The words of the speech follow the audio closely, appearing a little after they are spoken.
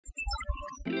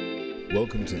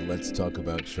Welcome to Let's Talk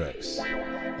About Treks,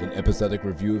 an episodic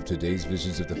review of today's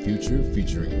visions of the future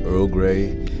featuring Earl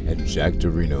Grey and Jack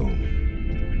Dorino.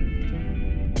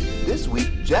 This week,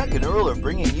 Jack and Earl are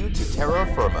bringing you to Terra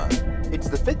Firma. It's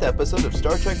the 5th episode of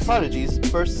Star Trek Prodigy's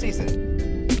first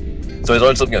season. So I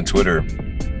learned something on Twitter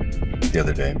the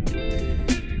other day.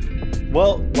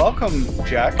 Well, welcome,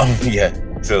 Jack. Oh yeah.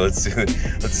 So let's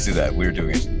do that. We're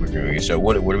doing a show.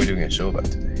 What are we doing a show about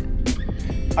today?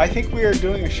 I think we are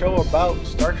doing a show about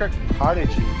Star Trek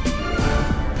Prodigy.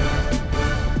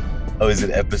 Oh, is it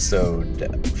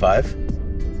episode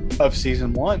 5 of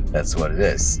season 1? That's what it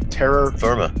is. Terra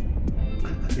Firma.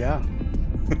 Yeah.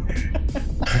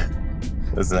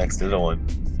 That's an accidental one.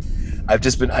 I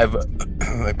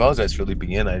apologize for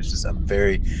leaping in. It's just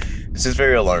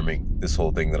very alarming, this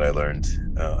whole thing that I learned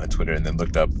on Twitter and then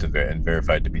looked up and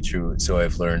verified to be true. So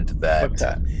I've learned that, What's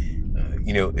that?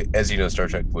 As you know, Star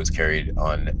Trek was carried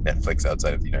on Netflix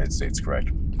outside of the United States, correct?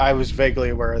 I was vaguely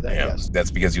aware of that, Yeah. yes. That's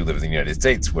because you live in the United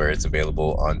States, where it's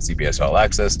available on CBS All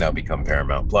Access, now become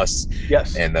Paramount Plus.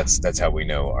 Yes. And that's how we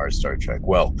know our Star Trek.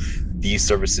 Well, these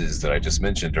services that I just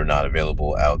mentioned are not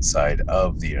available outside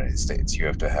of the United States. You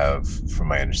have to have, from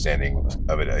my understanding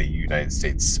of it, a United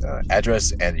States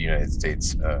address and a United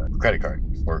States credit card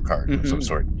or card of some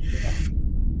sort.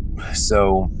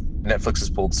 So Netflix has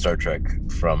pulled Star Trek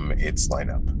from its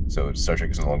lineup. So Star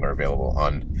Trek is no longer available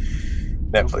on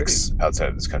Netflix outside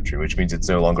of this country, which means it's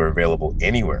no longer available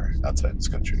anywhere outside this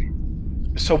country.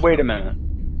 So wait a minute.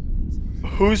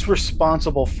 Who's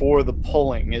responsible for the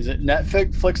pulling? Is it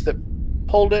Netflix that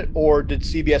pulled it, or did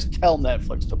CBS tell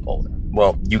Netflix to pull it?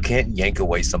 Well, you can't yank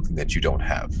away something that you don't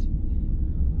have.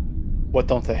 What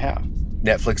don't they have?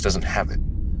 Netflix doesn't have it.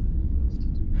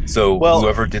 So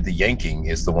whoever did the yanking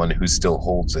is the one who still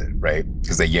holds it, right?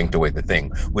 Because they yanked away the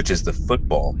thing, which is the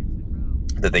football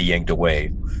that they yanked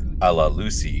away a la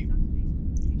Lucy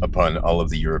upon all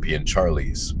of the European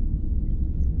Charlies.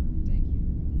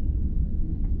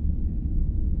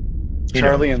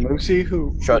 Charlie and Lucy,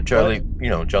 who Charlie,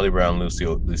 Charlie Brown, Lucy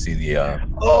the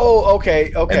Oh,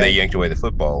 okay. And they yanked away the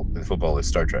football. The football is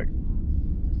Star Trek.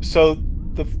 So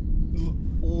the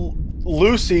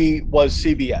Lucy was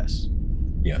CBS.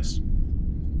 Yes.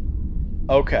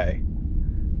 Okay.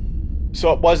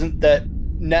 So it wasn't that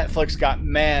Netflix got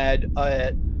mad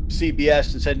at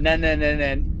CBS and said, no,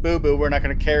 boo-boo, we're not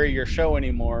going to carry your show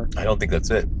anymore. I don't think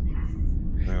that's it.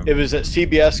 No. It was at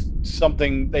CBS,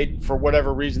 something for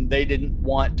whatever reason, they didn't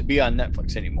want to be on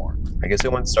Netflix anymore. I guess they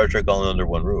want Star Trek all under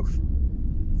one roof.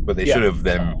 But they should have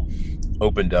then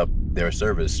opened up their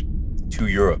service to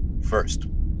Europe first.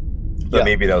 But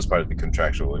maybe that was part of the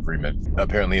contractual agreement.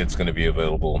 Apparently, it's going to be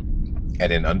available at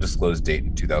an undisclosed date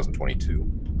in 2022.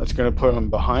 That's going to put them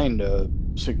behind a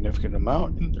significant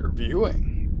amount in their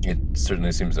viewing. It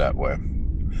certainly seems that way.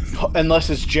 Unless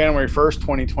it's January 1st,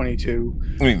 2022.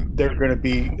 I mean, they're going to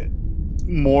be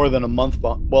more than a month.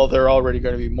 Well, they're already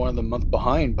going to be more than a month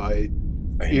behind by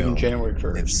even January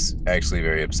 1st. It's actually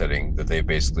very upsetting that they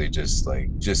basically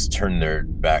just turned their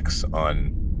backs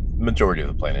on the majority of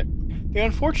the planet. The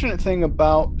unfortunate thing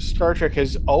about Star Trek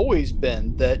has always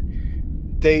been that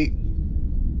they,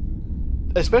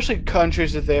 especially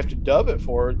countries that they have to dub it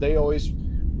for, they always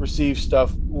receive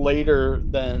stuff later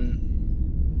than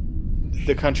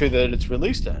the country that it's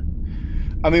released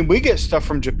in. I mean, we get stuff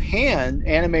from Japan,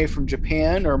 anime from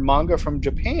Japan or manga from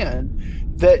Japan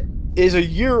that is a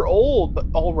year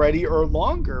old already or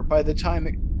longer by the time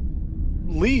it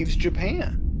leaves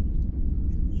Japan.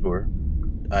 Sure.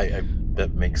 I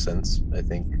that makes sense, I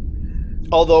think.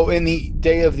 Although in the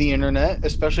day of the internet,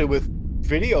 especially with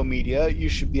video media, you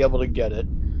should be able to get it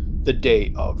the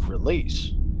day of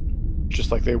release, just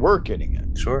like they were getting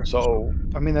it. Sure. So,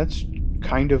 I mean, that's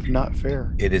kind of not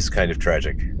fair. It is kind of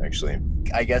tragic, actually.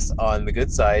 I guess on the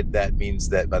good side, that means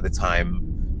that by the time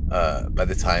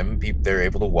they're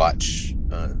able to watch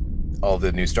all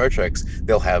the new Star Treks,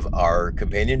 they'll have our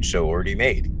companion show already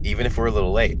made. Even if we're a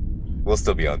little late, we'll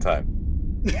still be on time.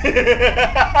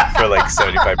 For like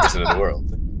 75% of the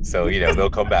world. So, they'll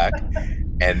come back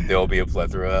and there'll be a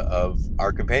plethora of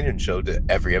our companion show to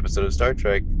every episode of Star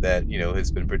Trek that,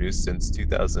 has been produced since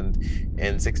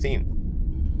 2016.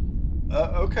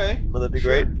 Okay. Well, that'd be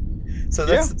great. So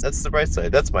that's the bright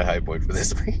side. That's my high point for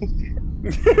this week.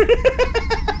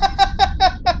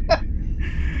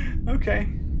 Okay,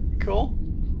 cool.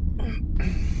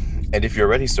 And if you're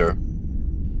ready, sir.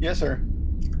 Yes, sir.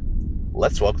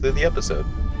 Let's walk through the episode.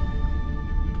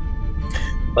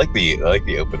 I like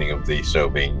the opening of the show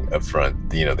being up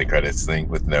front, you know, the credits thing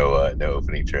with no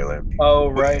opening trailer. Oh,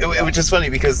 right. Which is funny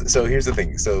because so here's the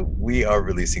thing. So we are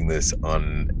releasing this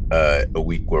on a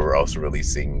week where we're also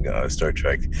releasing Star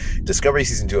Trek Discovery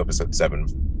Season 2 Episode 7.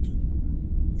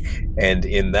 And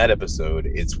in that episode,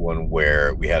 it's one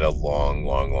where we had a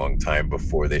long time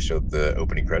before they showed the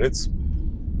opening credits.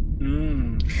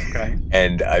 Okay.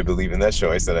 And I believe in that show,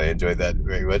 I said I enjoyed that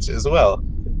very much as well.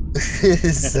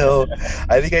 So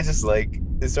I think I just like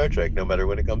Star Trek no matter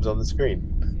when it comes on the screen.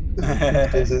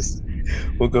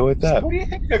 We'll go with that. So what do you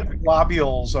think the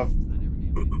globules of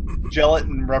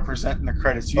gelatin represent in the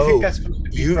credits? Do you think that's supposed to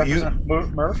be represent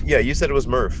Murph? Yeah, you said it was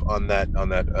Murph on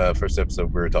that first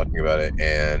episode we were talking about it,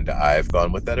 and I've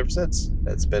gone with that ever since.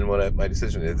 That's been what my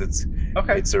decision is. It's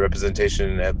a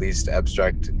representation, at least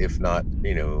abstract, if not,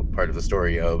 you know, part of the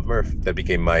story of Murph. That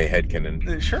became my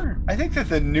headcanon. Sure. I think that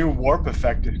the new warp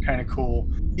effect is kind of cool.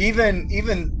 Even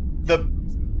the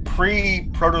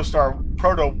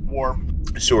proto warp.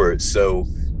 Sure. So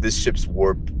this ship's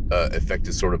warp effect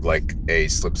is sort of like a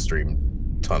slipstream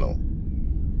tunnel.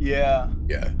 Yeah.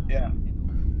 Yeah.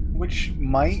 Which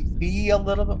might be a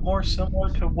little bit more similar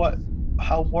to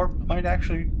how warp might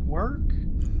actually work.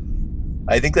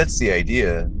 I think that's the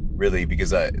idea, really,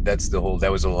 because that was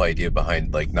the whole idea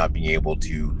behind like not being able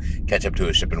to catch up to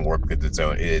a ship in warp because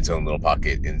its own little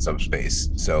pocket in subspace.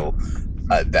 So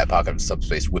that pocket of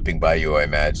subspace whipping by you, I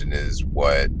imagine, is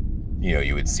what, you know,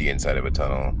 you would see inside of a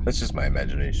tunnel. That's just my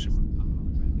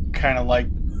imagination. Kind of like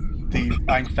the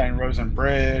Einstein-Rosen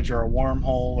bridge or a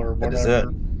wormhole or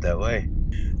whatever. That way.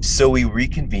 So we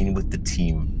reconvene with the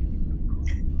team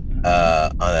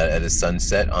at a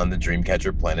sunset on the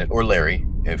Dreamcatcher planet, or Larry,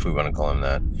 if we want to call him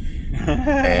that.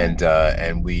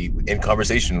 And we, in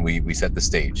conversation, we set the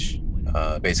stage,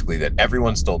 basically that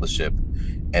everyone stole the ship,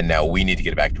 and now we need to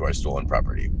get back to our stolen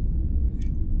property.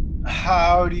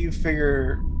 How do you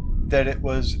figure that it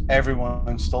was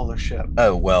everyone stole the ship?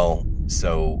 Oh, well,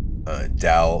 so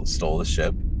Dal stole the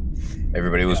ship.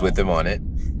 Everybody was with him on it.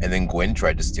 And then Gwen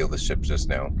tried to steal the ship just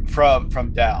now. From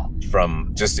Dal.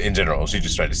 From just in general, she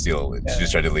just tried to steal it. Yeah. She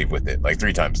just tried to leave with it like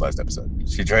 3 times last episode.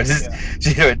 She tried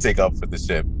to take off with the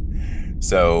ship.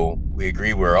 So we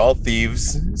agree we're all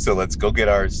thieves. So let's go get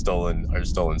our stolen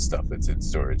stuff that's in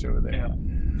storage over there. Yeah.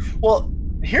 Well,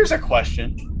 here's a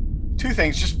question. 2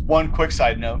 things. Just one quick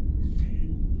side note.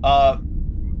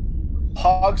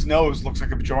 Hog's nose looks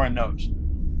like a Bajoran nose.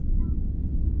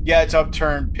 Yeah, it's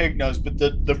upturned pig nose, but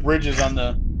the ridges on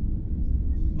the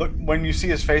look, when you see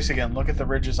his face again, look at the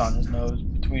ridges on his nose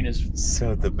between his.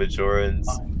 So the Bajorans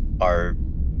are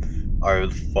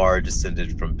far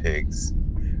descended from pigs,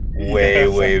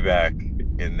 way back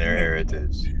in their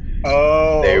heritage.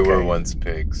 Oh, they were once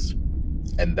pigs,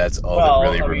 and that's all that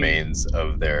really remains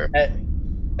of their.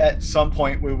 At some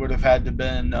point, we would have had to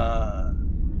been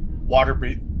water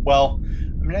breathe. Well,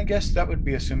 I mean, I guess that would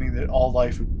be assuming that all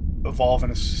life would evolve in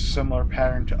a similar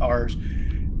pattern to ours.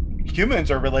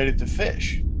 Humans are related to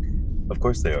fish. Of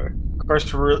course they are. Of course,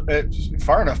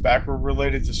 far enough back, we're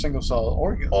related to single-cell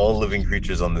organs. All living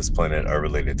creatures on this planet are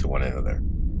related to one another.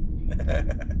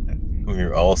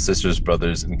 We're all sisters,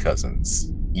 brothers, and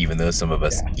cousins, even though some of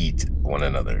us eat one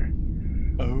another.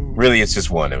 Oh. Really, it's just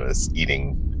one of us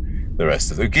eating the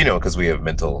rest of it, you know, because we have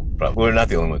mental problems. We're not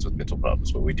the only ones with mental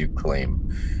problems, but we do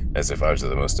claim as if ours are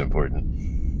the most important.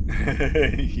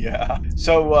 Yeah.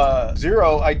 So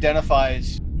Zero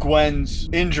identifies Gwen's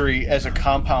injury as a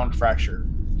compound fracture.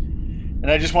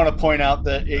 And I just want to point out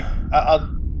that I'll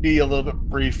be a little bit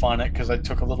brief on it because I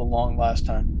took a little long last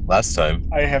time. I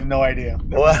have no idea.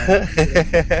 What?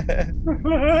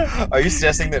 Are you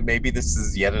suggesting that maybe this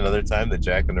is yet another time that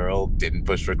Jack and Earl didn't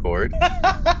push record?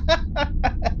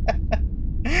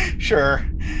 Sure.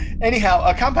 Anyhow,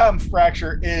 a compound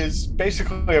fracture is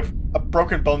basically a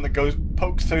broken bone that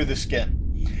pokes through the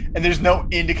skin. And there's no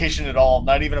indication at all,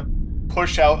 not even a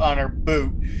push out on her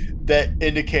boot that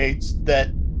indicates that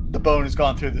the bone has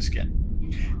gone through the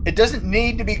skin. It doesn't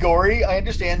need to be gory. I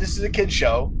understand this is a kid's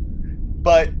show,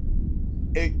 but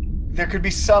there could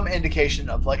be some indication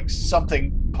of like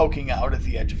something poking out at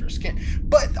the edge of her skin.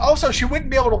 But also, she wouldn't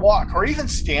be able to walk or even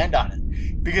stand on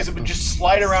it because it would just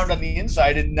slide around on the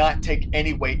inside and not take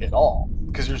any weight at all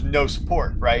because there's no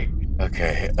support, right?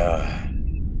 Okay.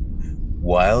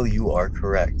 While you are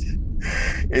correct,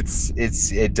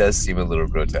 it does seem a little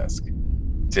grotesque,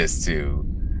 just to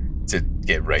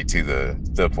get right to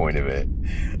the point of it.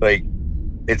 Like,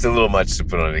 it's a little much to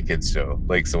put on a kid's show,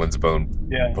 like someone's bone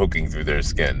poking through their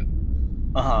skin.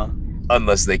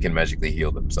 Unless they can magically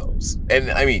heal themselves.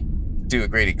 And I mean, to a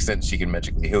great extent, she can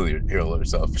magically heal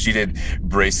herself. She did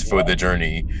brace for the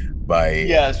journey by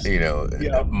Yes.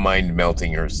 Yeah. mind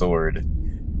melting her sword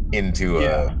into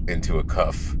Yeah. a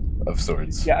cuff of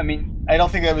sorts. Yeah, I mean, I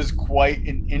don't think that was quite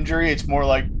an injury. It's more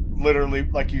like literally,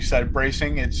 like you said,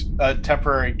 bracing. It's a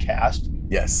temporary cast.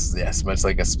 Yes, much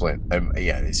like a splint.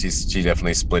 Yeah, she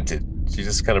definitely splinted. She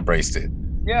just kind of braced it.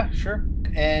 Yeah, sure.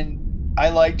 And I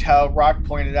liked how Rock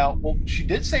pointed out, well, she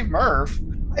did say Murph.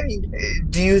 I mean,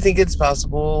 do you think it's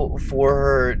possible for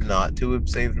her not to have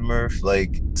saved Murph?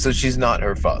 Like, so she's not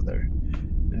her father.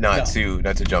 Not to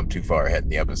jump too far ahead in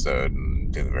the episode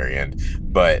and to the very end,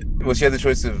 but well, she had the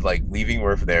choice of like leaving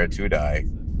Murph there to die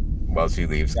while she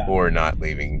leaves, or not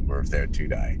leaving Murph there to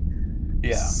die.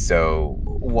 Yeah. So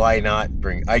why not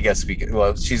bring? I guess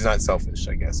well, she's not selfish.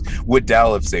 I guess. Would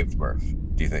Dal have saved Murph?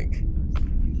 Do you think?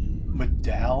 Would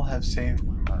Dal have saved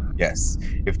her? Yes.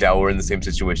 If Dal were in the same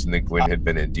situation that Gwen had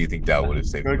been in, do you think Dal would have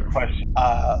saved Murph? Good question.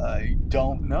 I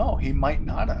don't know. He might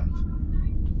not have.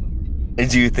 And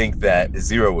do you think that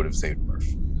Zero would have saved Murph?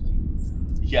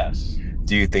 Yes.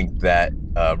 Do you think that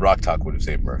Rock Talk would have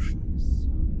saved Murph?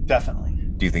 Definitely.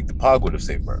 Do you think the Pog would have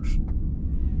saved Murph?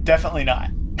 Definitely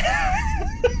not.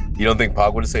 You don't think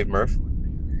Pog would have saved Murph?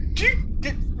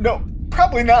 No,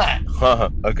 probably not.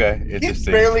 Okay. He's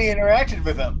barely interacted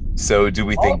with him. So do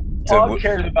we think all he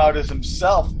cares about is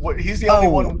himself? He's the only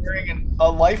one wearing an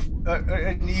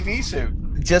EV suit.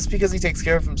 Just because he takes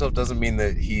care of himself doesn't mean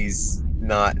that he's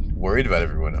not worried about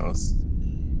everyone else.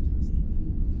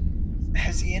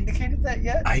 Has he indicated that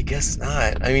yet? I guess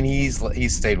not. I mean, he's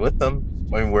stayed with them.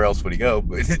 I mean, where else would he go?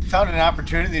 But found an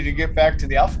opportunity to get back to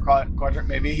the Alpha Quadrant.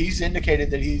 Maybe he's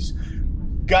indicated that he's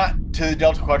got to the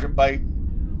Delta Quadrant by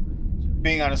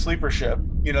being on a sleeper ship.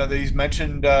 You know, that he's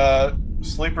mentioned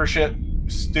sleeper ship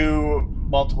stew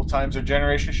multiple times, or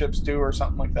generation ship stew, or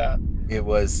something like that. It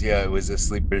was a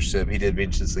sleeper ship. He did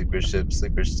mention sleeper ship,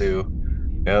 sleeper stew.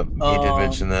 Yep, he did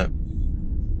mention that.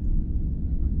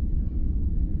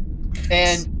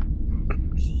 And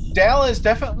Dal is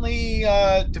definitely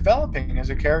developing as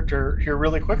a character here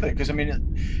really quickly, because I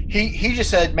mean, he just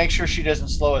said make sure she doesn't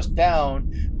slow us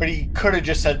down, but he could have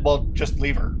just said, well, just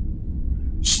leave her.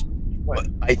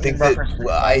 I think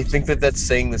that that's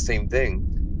saying the same thing.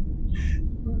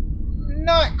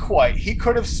 Not quite. He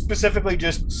could have specifically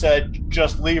just said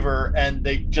just leave her, and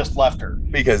they just left her.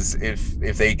 Because if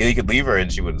they could leave her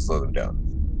and she wouldn't slow them down.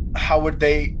 How would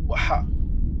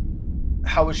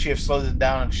she have slowed them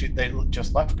down if they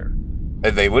just left her?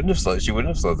 And she wouldn't have slowed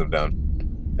them down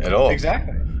at all.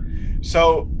 Exactly.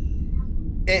 So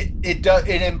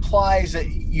it implies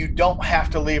that you don't have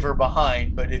to leave her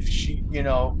behind, but if she,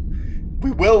 we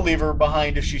will leave her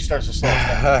behind if she starts to slow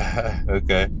down.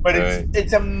 Okay. But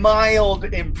it's a mild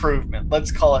improvement.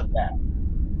 Let's call it that.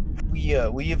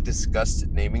 We have discussed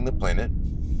naming the planet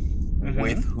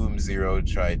with whom Zero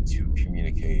tried to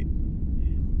communicate.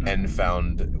 And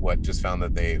found that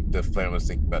the planet was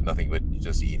thinking about nothing but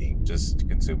just eating, just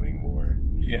consuming more.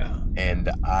 Yeah. And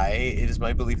it is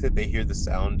my belief that they hear the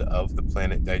sound of the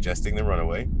planet digesting the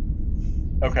runaway.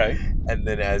 Okay. And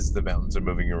then as the mountains are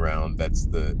moving around, that's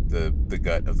the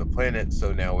gut of the planet.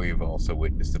 So now we've also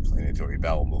witnessed a planetary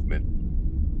bowel movement.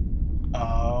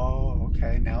 Oh,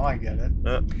 okay. Now I get it.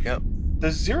 Yep.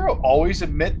 Does Zero always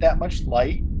emit that much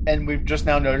light? And we've just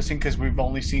now noticing because we've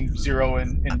only seen Zero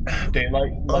in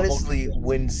daylight. Honestly,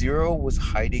 when Zero was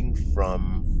hiding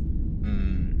from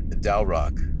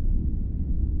Dal'Rok,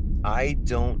 I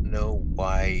don't know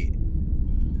why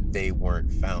they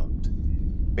weren't found,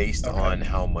 based on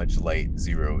how much light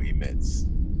Zero emits.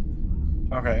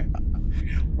 Okay.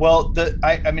 Well,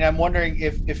 I'm wondering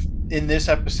if in this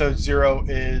episode Zero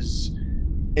is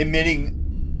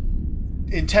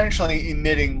intentionally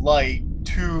emitting light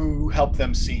to help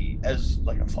them see as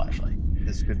like a flashlight.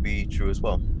 This could be true as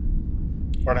well.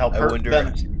 Or to help her. I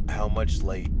wonder how much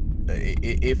light,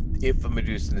 if a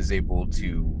Medusan is able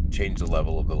to change the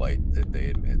level of the light that they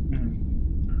emit.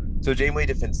 So Janeway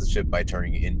defends the ship by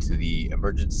turning it into the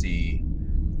emergency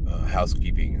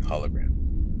housekeeping hologram.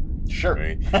 Sure.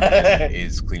 Right?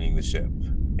 Is cleaning the ship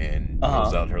and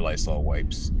pulls out her Lysol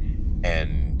wipes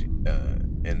and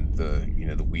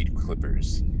the weed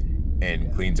clippers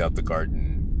and cleans out the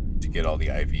garden to get all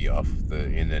the ivy off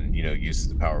and then uses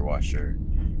the power washer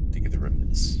to get the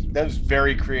remnants. That was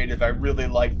very creative. I really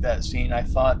liked that scene. I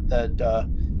thought that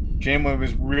Janeway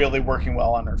was really working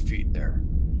well on her feet there.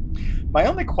 My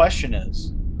only question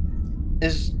is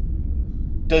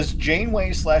does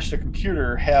Janeway / the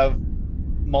computer have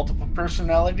multiple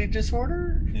personality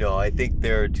disorder? No, I think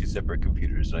they're two separate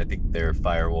computers, and I think they're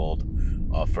firewalled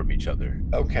off from each other.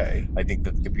 Okay. I think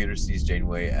that the computer sees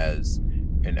Janeway as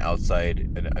an outside,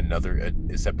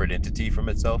 a separate entity from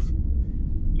itself.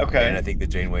 Okay. And I think the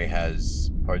Janeway has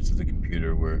parts of the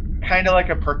computer where, Kind of like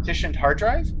a partitioned hard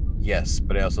drive. yes,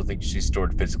 but I also think she's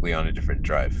stored physically on a different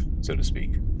drive, so to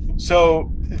speak.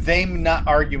 So them not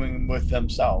arguing with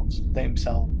themselves.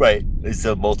 Right. It's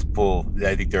a multiple.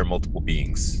 I think there are multiple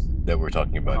beings that we're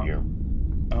talking about here.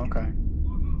 Okay.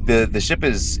 The ship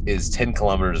is 10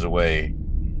 kilometers away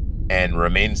and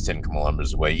remains 10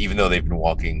 kilometers away, even though they've been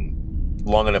walking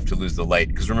long enough to lose the light.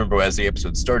 Because remember, as the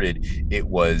episode started, it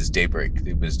was daybreak.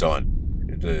 It was dawn.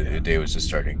 The day was just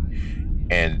starting.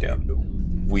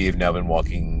 And we have now been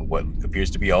walking what appears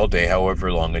to be all day,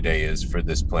 however long a day is for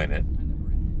this planet.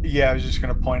 Yeah, I was just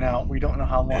going to point out, we don't know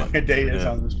how long a day is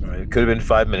on this planet. It could have been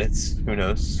 5 minutes. Who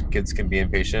knows? Kids can be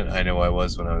impatient. I know I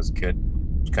was when I was a kid.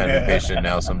 Kind of impatient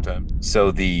now sometimes.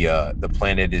 So the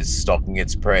planet is stalking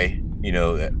its prey,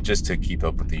 just to keep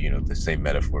up with the same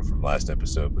metaphor from last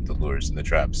episode with the lures and the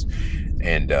traps,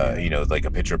 and like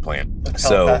a pitcher plant.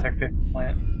 Telepathic pitcher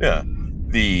plant. Yeah,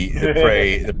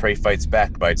 the prey fights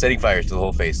back by setting fires to the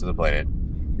whole face of the planet.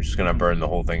 We're just gonna burn the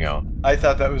whole thing out. I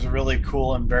thought that was a really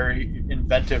cool and very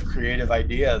inventive, creative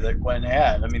idea that Gwen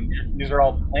had. I mean, these are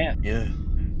all plants. Yeah,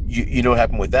 you know what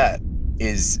happened with that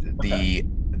is the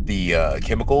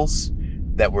chemicals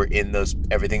that were in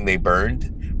everything they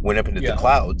burned went up into the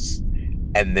clouds,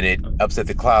 and then it upset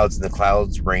the clouds, and the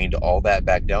clouds rained all that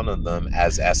back down on them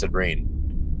as acid rain,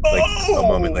 like a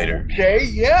moment later. Okay,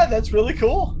 yeah, that's really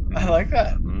cool. I like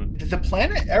that. Mm-hmm. Did the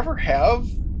planet ever have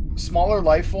smaller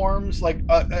life forms, like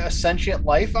a sentient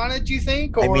life on it, do you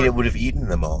think? Or, I mean, it would have eaten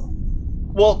them all.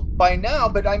 Well, by now,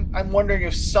 but I'm wondering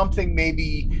if something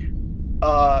maybe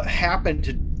happened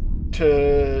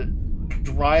to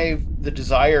drive the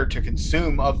desire to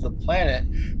consume of the planet.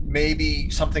 Maybe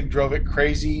something drove it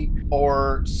crazy,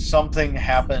 or something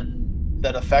happened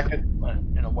that affected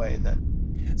it in a way that.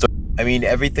 So, I mean,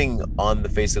 everything on the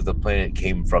face of the planet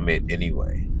came from it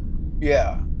anyway.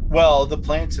 Yeah. Well, the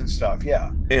plants and stuff.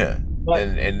 Yeah. Yeah. But,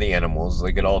 and the animals,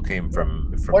 like it all came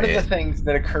from one it. of the things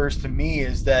that occurs to me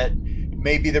is that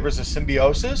maybe there was a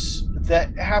symbiosis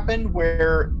that happened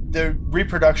where the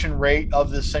reproduction rate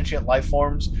of the sentient life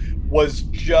forms was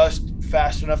just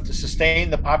fast enough to sustain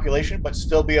the population, but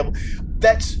still be able.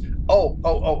 That's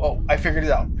I figured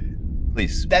it out.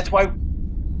 Please. That's why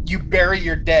you bury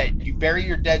your dead. You bury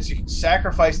your dead so you can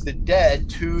sacrifice the dead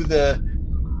to the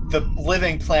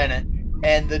living planet,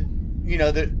 and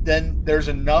then there's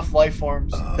enough life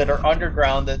forms that are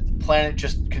underground that the planet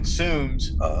just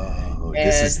consumes.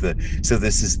 This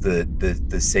is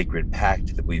the sacred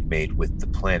pact that we've made with the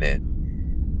planet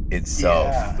itself.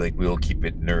 Yeah. Like, we will keep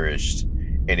it nourished,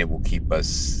 and it will keep us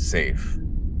safe.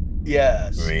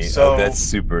 Yes. Right? So that's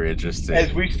super interesting.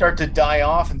 as we start to die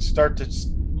off and start to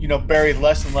bury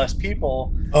less and less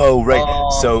people. Oh, right.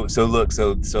 So look,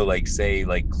 so like, say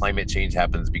like climate change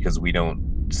happens because we don't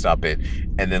stop it,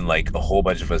 and then like a whole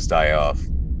bunch of us die off.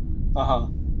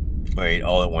 Right,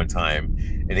 all at one time,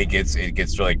 and it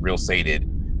gets like real sated,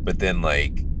 but then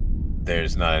like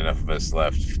there's not enough of us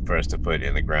left for us to put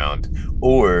in the ground,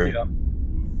 or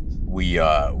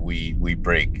we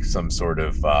break some sort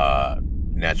of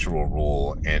natural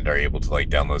rule and are able to like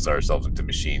download ourselves into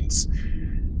machines.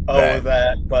 But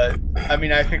I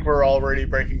mean, I think we're already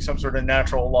breaking some sort of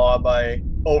natural law by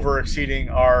over exceeding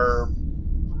our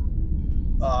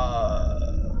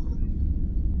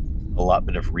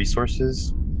allotment of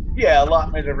resources. Yeah,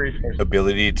 allotment of resources.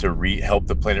 Ability to help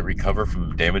the planet recover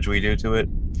from damage we do to it.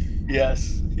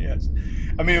 Yes.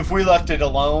 I mean, if we left it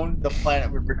alone, the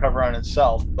planet would recover on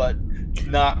itself, but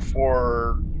not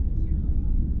for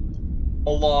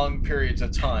a long periods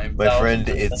of time. My friend,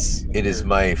 it is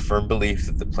my firm belief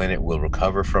that the planet will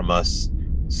recover from us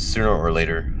sooner or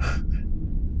later.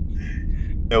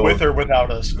 With or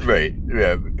without us. Right.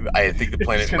 Yeah. I think the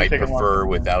planet might prefer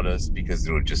without us because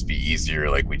it would just be easier.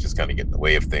 Like, we just kind of get in the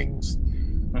way of things.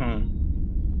 Mm-hmm.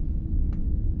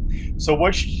 So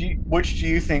which do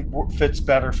you think fits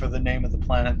better for the name of the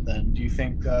planet then? Do you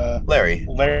think Larry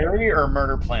or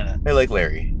Murder Planet? I like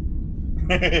Larry.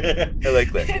 I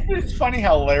like Larry. It's funny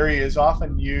how Larry is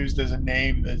often used as a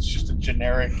name that's just a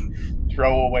generic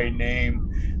throwaway name.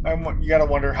 You gotta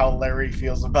wonder how Larry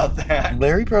feels about that.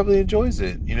 Larry probably enjoys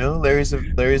it. Larry's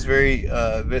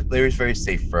very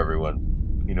safe for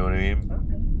everyone. You know what I mean?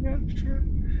 Okay. Yeah, sure.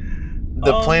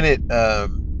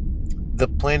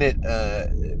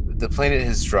 The planet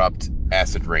has dropped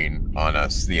acid rain on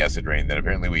us. The acid rain that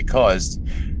apparently we caused.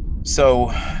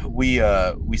 So we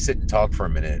sit and talk for a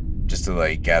minute just to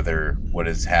like gather what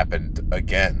has happened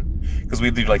again. Because we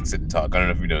do like to sit and talk. I don't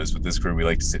know if you noticed with this crew, we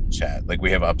like to sit and chat. Like,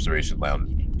 we have observation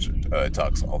lounge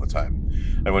talks all the time.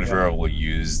 I wonder if we'll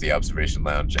use the observation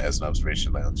lounge as an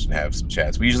observation lounge and have some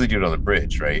chats. We usually do it on the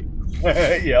bridge, right?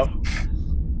 Yep.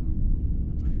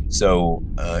 So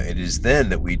it is then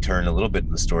that we turn a little bit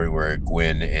in the story where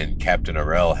Gwyn and Captain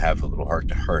Arell have a little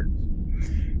heart-to-heart,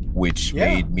 which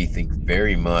made me think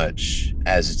very much,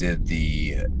 as did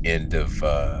the end of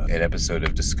an episode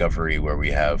of Discovery where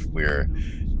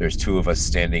there's two of us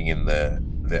standing in the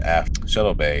aft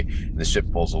shuttle bay and the ship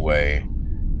pulls away.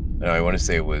 No, I want to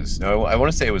say it was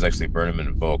actually Burnham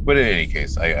and Volk, but in any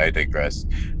case, I digress.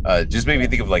 Just made me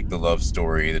think of like the love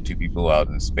story, the two people out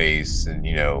in space, and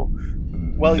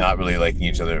not really liking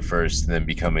each other at first, and then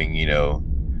becoming,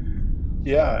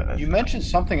 Yeah, you mentioned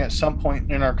something at some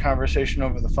point in our conversation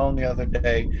over the phone the other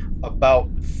day about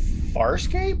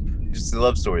Farscape. Just the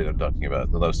love story that I'm talking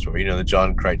about. The love story, the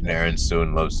John Crichton Aaron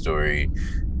Stone love story,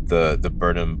 the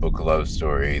Burnham book love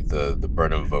story, the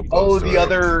Burnham Volk love story. The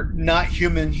other not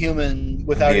human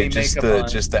without any makeup on.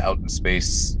 Just the out in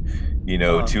space,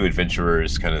 two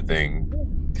adventurers kind of thing.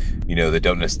 They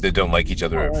don't like each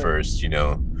other at first.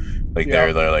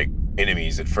 They're like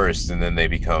enemies at first, and then they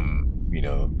become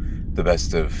the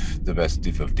best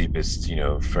of deepest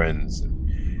friends,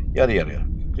 and yada yada.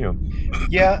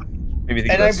 Yeah. Maybe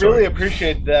and I really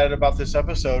appreciate that about this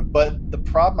episode, but the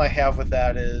problem I have with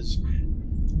that is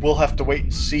we'll have to wait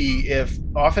and see if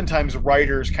oftentimes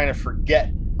writers kind of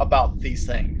forget about these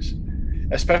things,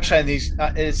 especially on these,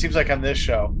 it seems like on this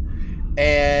show,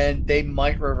 and they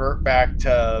might revert back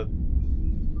to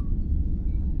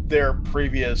their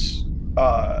previous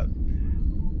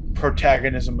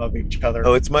protagonism of each other.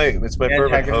 Oh, it's my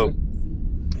fervent hope.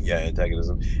 Yeah,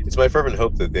 antagonism. It's my fervent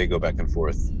hope that they go back and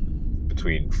forth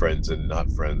between friends and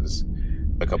not friends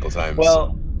a couple times.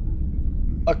 Well,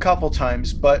 a couple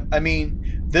times, but I mean,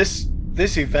 this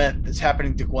event that's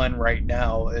happening to Gwen right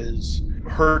now is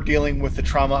her dealing with the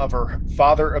trauma of her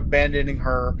father abandoning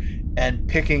her and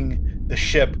picking the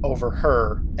ship over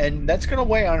her, and that's going to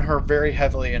weigh on her very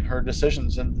heavily in her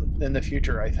decisions in the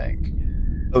future, I think.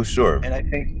 Oh, sure. And I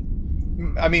think,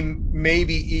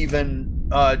 maybe even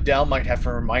Dal might have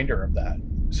to remind her of that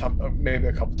maybe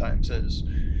a couple times, is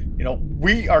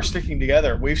we are sticking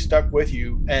together, we've stuck with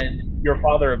you, and your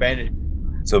father abandoned you.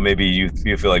 So maybe you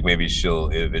feel like maybe she'll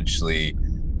eventually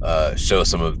show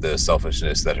some of the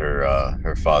selfishness that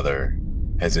her father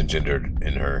has engendered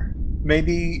in her.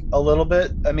 Maybe a little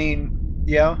bit.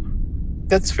 Yeah,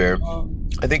 that's fair.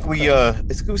 I think we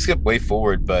skip way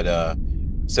forward, but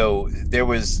so there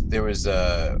was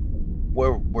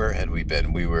where had we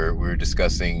been? We were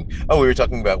discussing. Oh, we were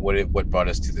talking about what brought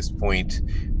us to this point.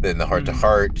 Then the heart to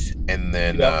heart, and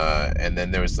then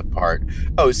there was the part.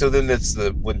 Oh, so then that's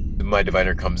when my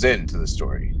diviner comes into the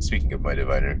story. Speaking of my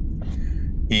diviner,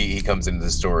 he comes into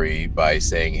the story by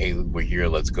saying, "Hey, we're here.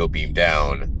 Let's go beam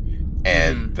down."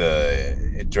 And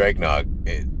the Dragnog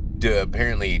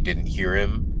apparently didn't hear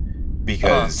him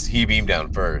because he beamed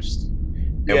down first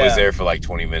and was there for like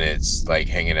 20 minutes, like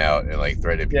hanging out and like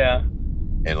threatening people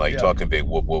and like talking big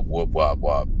whoop whoop whoop wop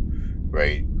wop,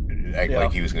 right? Acting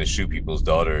like he was going to shoot people's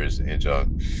daughters and junk.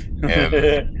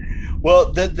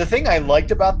 Well, the thing I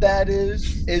liked about that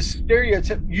is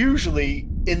stereotype. Usually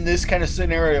in this kind of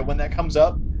scenario, when that comes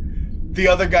up, the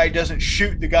other guy doesn't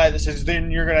shoot the guy that says,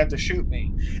 "Then you're gonna have to shoot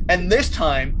me." And this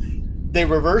time, they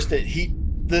reversed it. He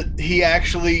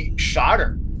actually shot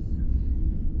her,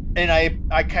 and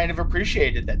I kind of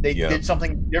appreciated that they did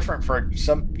something different for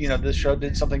some. This show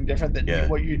did something different than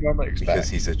what you normally expect. Because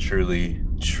he's a truly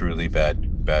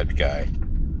bad guy.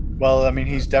 Well,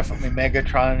 he's definitely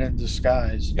Megatron in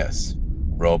disguise. Yes,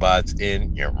 robots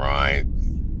in your mind.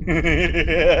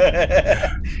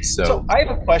 So I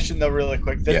have a question though, really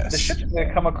quick. The ship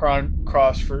that come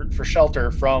across for shelter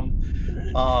from.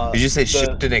 Did you say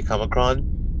ship didn't come across?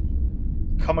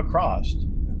 Come across.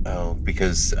 Oh,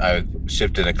 because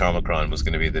Shipped in a Comicron was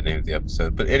going to be the name of the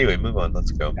episode. But anyway, move on.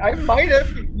 Let's go. I might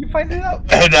have. You find it out.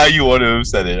 And now you want to have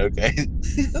said it. Okay.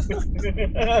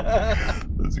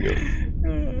 Let's go.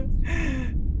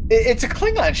 It's a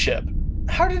Klingon ship.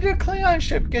 How did a Klingon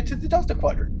ship get to the Delta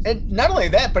Quadrant? And not only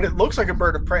that, but it looks like a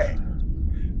bird of prey.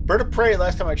 Bird of prey,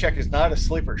 last time I checked, is not a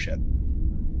sleeper ship.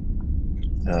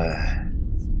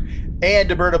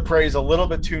 And a bird of prey is a little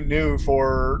bit too new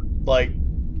for,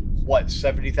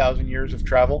 70,000 years of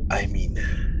travel?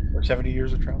 Or 70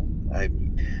 years of travel?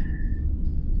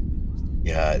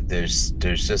 Yeah, there's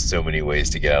just so many ways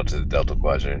to get out to the Delta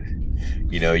Quadrant.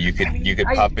 You could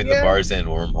pop in the Barzan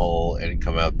wormhole and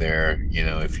come out there,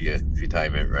 if you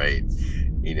time it right.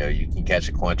 You can catch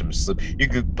a quantum slip. You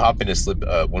could pop in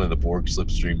one of the Borg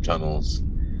slipstream tunnels.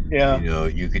 Yeah.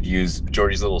 You could use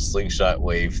Geordi's little slingshot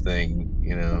wave thing,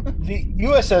 you know. The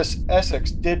USS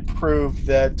Essex did prove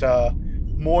that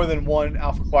more than one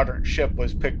Alpha Quadrant ship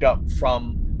was picked up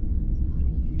from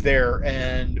there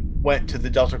and went to the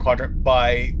Delta Quadrant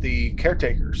by the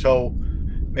caretaker. So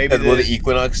maybe Well, the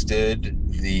Equinox did,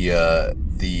 the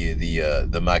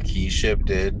Maquis ship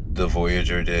did, the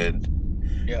Voyager did.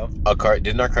 Yeah.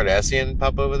 Didn't our Cardassian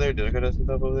pop over there? Did our Cardassian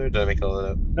pop over there? Did I make all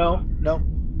that up? No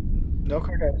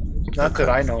Cardassian. Not that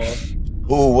I know of.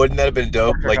 Oh, wouldn't that have been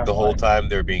dope? Star Trek Like the whole Online. time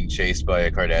they're being chased by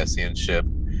a Cardassian ship.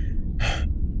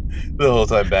 The whole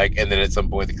time back, and then at some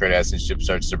point the Cardassian ship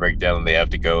starts to break down and they have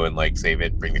to go and like save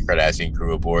it, bring the Cardassian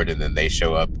crew aboard, and then they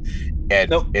show up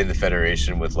in the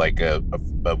Federation with like a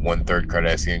 1/3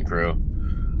 Cardassian crew.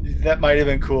 That might have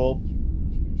been cool,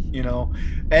 you know,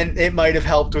 and it might have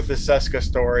helped with the Seska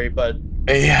story, but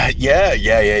Yeah.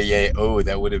 Oh,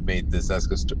 that would have made the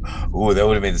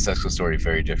Seska story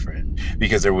very different,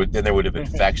 because there would have been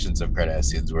factions of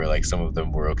Cardassians where like some of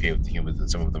them were okay with the humans and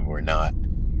some of them were not,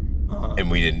 and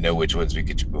we didn't know which ones we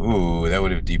could. Ooh, that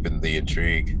would have deepened the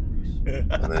intrigue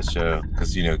on that show,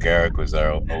 because you know Garak was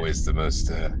always the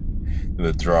most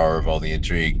the drawer of all the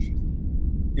intrigue.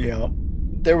 Yeah.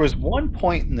 There was one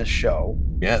point in the show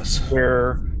Yes.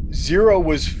 where Zero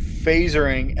was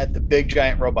phasering at the big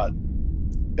giant robot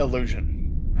illusion.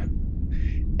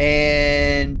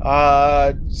 And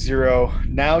Zero,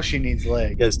 now she needs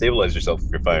legs. You gotta stabilize yourself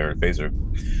if you're firing a phaser.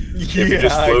 Yeah, If you're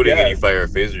just floating and you I fire a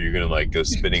phaser, you're gonna like go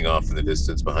spinning off in the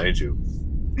distance behind you.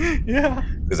 guess. Yeah.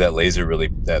 Because that laser really,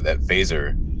 that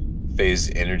phaser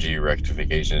phase energy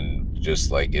rectification,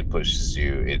 just like it pushes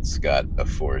you, it's got a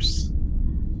force.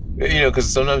 You know,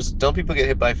 because sometimes don't people get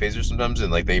hit by phasers sometimes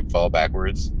and like they fall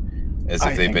backwards as if I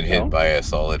they've think been so. hit by a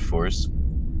solid force.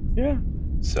 Yeah.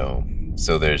 So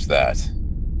there's that.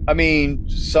 I mean,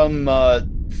 some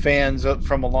fans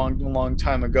from a long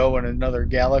time ago in another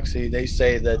galaxy, they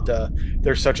say that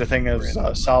there's such a thing as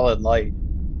solid light.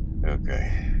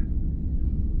 Okay.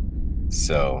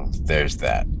 So there's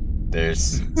that.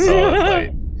 There's solid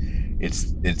light.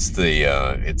 It's the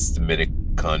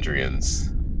mitochondrians.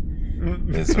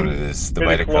 That's what it is. The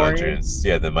mitochondrians.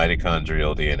 Yeah, the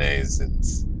mitochondrial DNAs.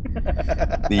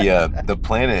 The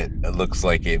planet looks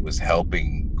like it was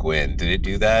helping Gwen. Did it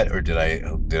do that, or did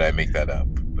I make that up?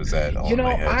 Was that all You in know,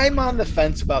 my head? I'm on the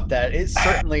fence about that. It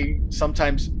certainly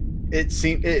sometimes it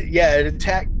seemed, it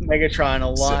attacked Megatron a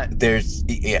lot. So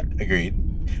agreed.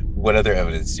 What other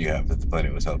evidence do you have that the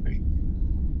planet was helping?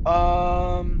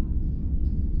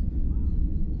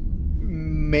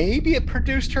 Maybe it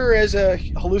produced her as a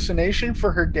hallucination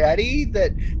for her daddy,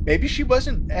 that maybe she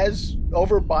wasn't as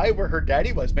over by where her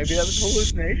daddy was. Maybe that was a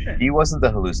hallucination. He wasn't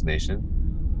the hallucination.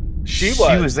 She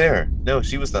She was there. No,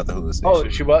 she was not the hallucination. Oh,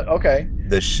 she was? Okay.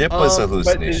 The ship was a But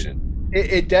hallucination.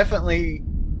 It definitely...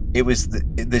 It was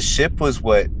the ship was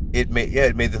what it made. Yeah,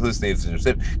 it made the hallucination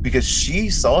ship because she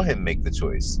saw him make the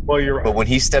choice. Well, you're right. But when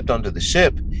he stepped onto the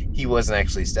ship, he wasn't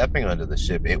actually stepping onto the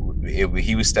ship.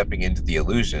 He was stepping into the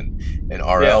illusion, and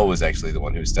RL was actually the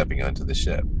one who was stepping onto the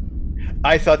ship.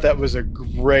 I thought that was a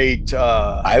great...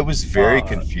 I was very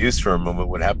confused for a moment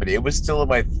what happened. It was still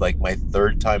my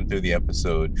third time through the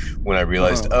episode when I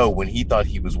realized, when he thought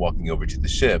he was walking over to the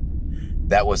ship,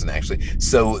 that wasn't actually.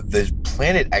 So the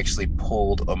planet actually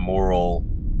pulled a moral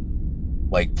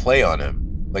play on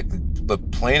him. Like the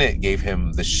planet gave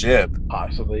him the ship.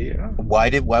 Possibly, yeah. Why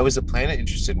was the planet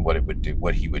interested in what it would do,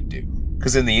 what he would do?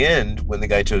 Because in the end, when the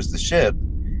guy chose the ship,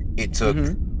 it took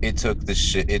it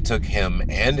took him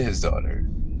and his daughter.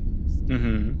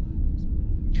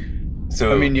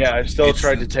 So I mean, yeah, I still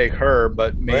tried to take her,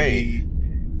 but maybe,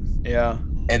 yeah.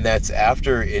 And that's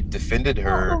after it defended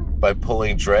her by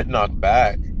pulling Dreadnought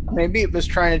back. Maybe it was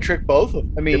trying to trick both of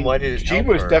them. I mean, Then why did it she help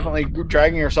was her? definitely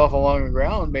dragging herself along the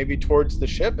ground, maybe towards the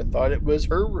ship, and thought it was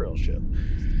her real ship.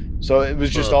 So it was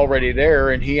just already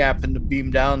there, and he happened to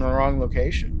beam down the wrong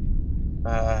location.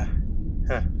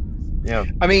 Yeah.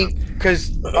 I mean,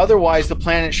 because otherwise the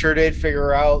planet sure did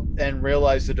figure out and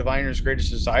realize the Diviner's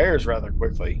greatest desires rather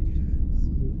quickly.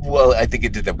 Well, I think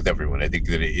it did that with everyone. I think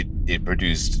that it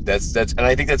produced that's and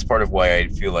I think that's part of why I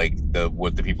feel like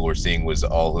what the people were seeing was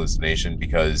all hallucination,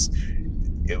 because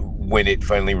when it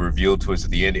finally revealed to us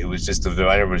at the end, it was just the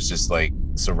Diviner was just like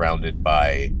surrounded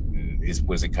by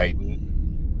was it chitin?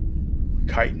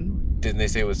 Chitin? Didn't they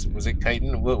say it was it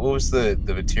chitin? What was the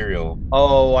material?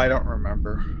 Oh, I don't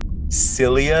remember.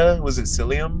 Cilia? Was it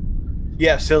psyllium?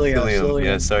 Yeah, psyllium.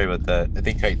 Yeah, sorry about that. I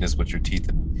think chitin is what your teeth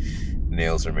and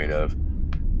nails are made of.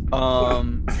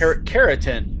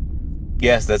 Keratin.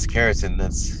 Yes, that's keratin.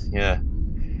 That's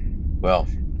Well,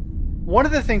 one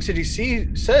of the things that he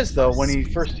says though when he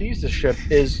first sees the ship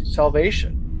is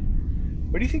salvation.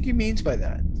 What do you think he means by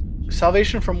that?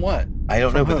 Salvation from what? I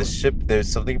don't know, From but the whom? ship,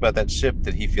 there's something about that ship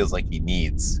that he feels like he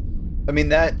needs. I mean,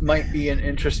 that might be an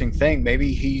interesting thing.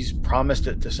 Maybe he's promised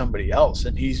it to somebody else,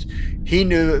 and he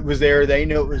knew it was there. They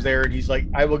knew it was there, and he's like,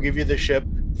 "I will give you the ship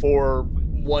for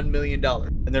 $1 million."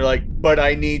 And they're like, "But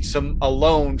I need a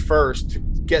loan first to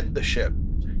get the ship,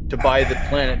 to buy the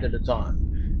planet that it's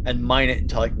on, and mine it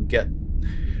until I can get."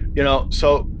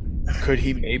 So could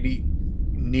he maybe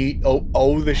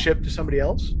owe the ship to somebody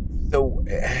else? So,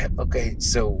 okay,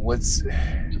 so what's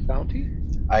It's a bounty.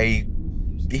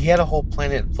 he had a whole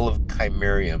planet full of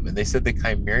Chimerium, and they said the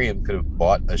Chimerium could have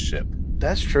bought a ship.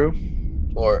 That's true.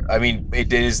 Or, I mean,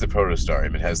 it is the Protostar.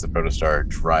 It has the Protostar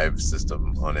drive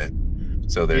system on it.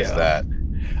 So there's Yeah. that.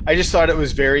 I just thought it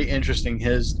was very interesting,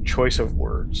 his choice of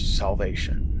words,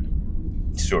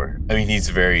 salvation. Sure. I mean, he's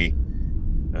very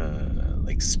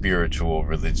like spiritual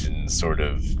religion sort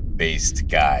of based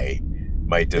guy.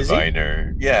 My Is he?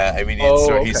 diviner. Yeah, I mean,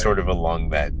 Oh, he's okay. sort of along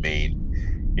that vein.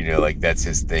 Like that's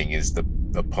his thing, is the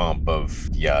pomp of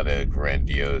yada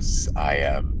grandiose. I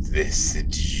am this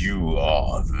and you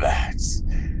are that.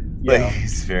 Like, Yeah.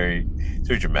 it's very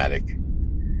dramatic.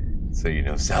 So,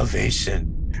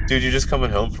 salvation. Dude, you're just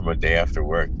coming home from a day after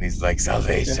work, and he's like,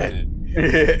 salvation.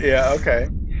 Yeah, okay.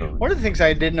 So, One of the things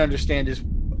I didn't understand is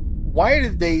why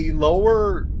did they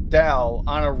lower Dal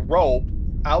on a rope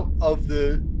out of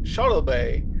the shuttle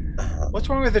bay? What's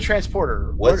wrong with the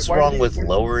transporter? what's Why wrong did with they-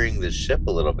 lowering the ship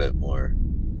a little bit more?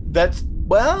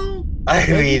 Well, I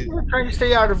maybe mean, they were trying to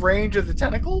stay out of range of the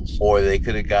tentacles. or they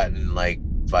could have gotten like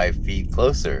 5 feet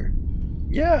closer.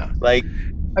 Yeah, Like,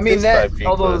 I mean just that. 5 feet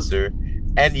Although, closer.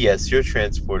 And yes, your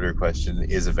transporter question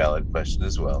is a valid question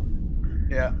as well.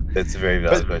 yeah, That's a very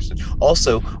valid question.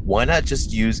 Also, why not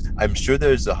just use? I'm sure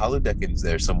there's a holodeck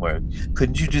there somewhere.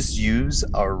 Couldn't you just use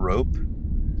our rope?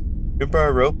 Remember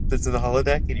our rope that's in the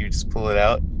holodeck, and you just pull it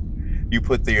out. You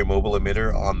put your mobile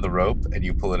emitter on the rope, and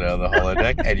you pull it out of the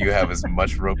holodeck, and you have as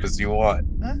much rope as you want.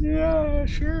 yeah,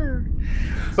 sure.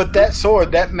 But that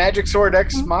sword, that magic sword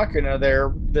Ex Machina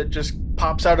there, that just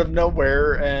pops out of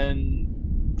nowhere, and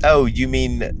Oh, you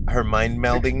mean her mind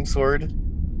melding sword?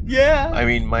 yeah, I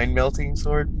mean, mind melting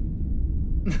sword?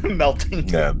 melting.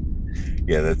 Yeah,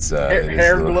 yeah. That's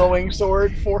Hair glowing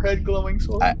sword, forehead glowing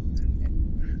sword.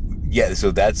 Yeah,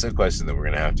 so that's a question that we're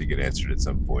gonna have to get answered at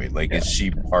some point. Like, is she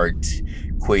part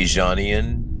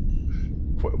Quajanian?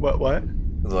 What?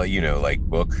 Like, like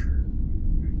book?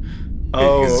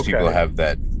 Oh, Because okay. people have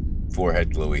that forehead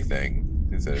glowy thing.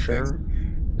 Is that a Sure. thing?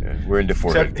 Yeah, we're into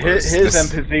forehead Except glows. his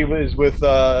This- empathy is with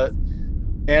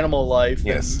animal life.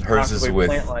 yes, and hers is possibly with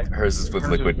plant life.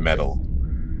 liquid metal.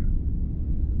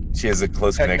 She has a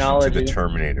close connection to the Technology.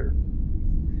 Terminator.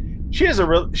 She has a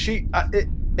real.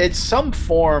 It's some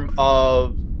form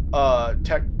of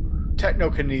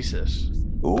technokinesis.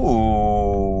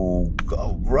 Ooh,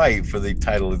 right, for the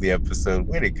title of the episode.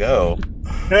 Way to go.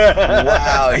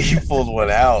 Wow, you pulled one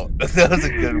out. That was a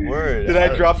good word. Did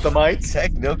I drop the mic?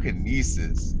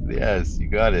 Technokinesis. Yes, you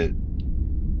got it.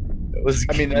 That was,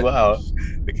 I mean, that- wow.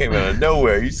 It came out of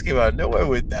nowhere. You just came out of nowhere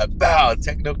with that. Bow,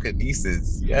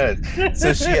 technokinesis. Yes.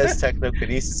 So she has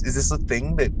technokinesis. Is this a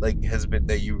thing that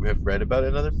that you have read about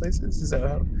in other places? Is that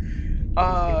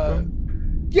how?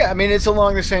 Yeah, I mean it's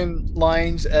along the same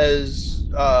lines as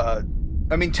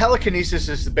telekinesis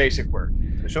is the basic word.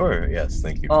 Sure. Yes.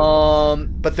 Thank you. For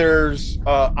But there's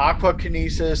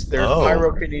aquakinesis, there's Oh.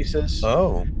 pyrokinesis,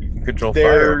 oh, you can control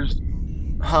there's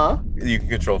fire. You can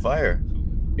control fire.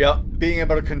 yeah, being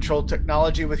able to control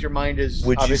technology with your mind is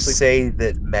Would you obviously say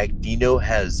that Magneto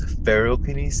has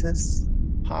ferrokinesis?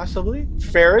 possibly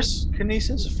ferrous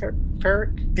kinesis,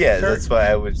 ferric. Yeah, Ferric. that's why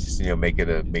I would just make it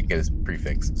a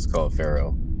prefix. Just call it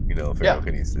ferro.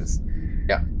 Ferrokinesis.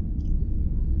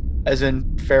 As in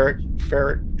ferric,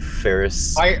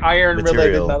 Ferrous iron related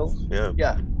material. metals. Yeah.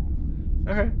 Yeah.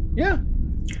 Okay. Yeah.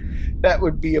 That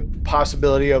would be a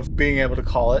possibility of being able to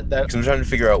call it that. So I'm trying to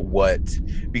figure out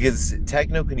because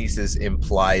technokinesis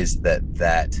implies that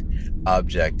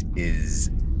object is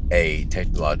a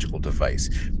technological device,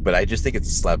 but I just think it's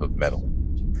a slab of metal.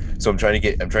 So I'm trying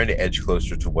to edge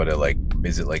closer to what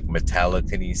is it like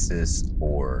metallokinesis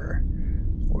or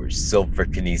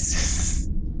silverkinesis?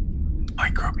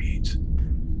 Microbeads.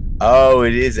 Oh,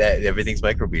 it is. Everything's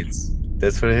microbeads.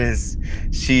 That's what it is.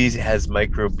 She has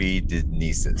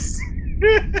microbeadnesis.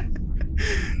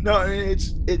 No, I mean,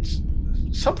 it's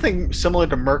something similar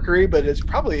to Mercury, but it's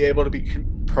probably able to be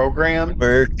programmed.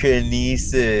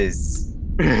 Merkinesis.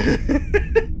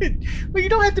 Well, you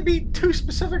don't have to be too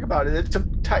specific about it. It's a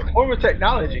form of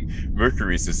technology.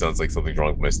 Mercurysis sounds like something's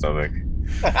wrong with my stomach.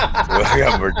 Well, I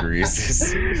got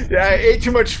mercurysis. Yeah, I ate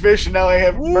too much fish and now I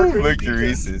have Woo, mercury.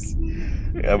 mercurysis.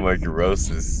 I got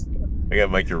mercurosis. I got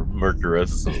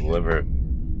mercurosis of the liver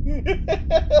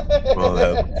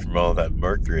from all that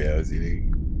mercury I was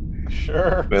eating.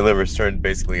 Sure. My liver's turned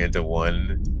basically into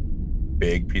one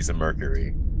big piece of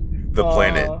mercury. The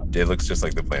planet. It looks just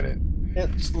like the planet.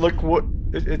 It's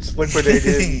it's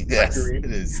liquidated. Yes, mercury. it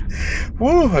is.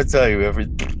 Woo! I tell you,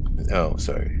 Oh,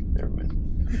 sorry. Never mind.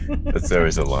 There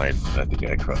was a line. I think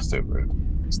I crossed over it.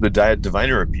 So the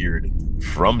diviner appeared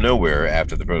from nowhere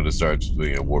after the protostars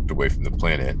warped away from the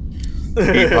planet.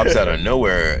 He pops out of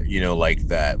nowhere, like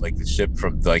that, like the ship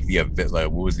from what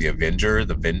was the Avenger,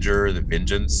 the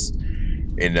Vengeance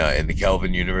in the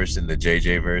Kelvin universe, in the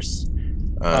JJ verse,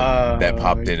 that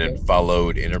popped in and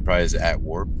followed Enterprise at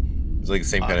warp. It's like the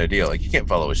same kind of deal. Like, you can't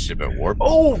follow a ship at warp.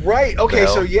 Oh, right. Okay,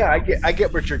 so yeah, I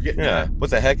get what you're getting. Yeah. At. What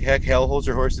the heck? Hell, hold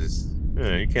your horses.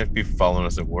 You can't be following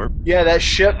us at warp. Yeah, that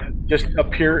ship just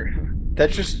appeared. That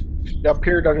just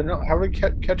appeared. I don't know how did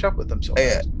they catch up with themselves.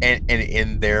 And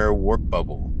in their warp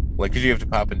bubble, like, because you have to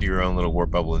pop into your own little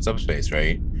warp bubble in subspace,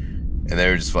 right? And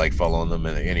they're just like following them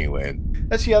anyway.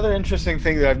 That's the other interesting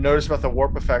thing that I've noticed about the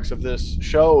warp effects of this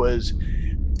show is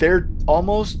they're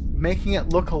almost making it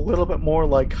look a little bit more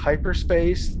like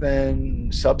hyperspace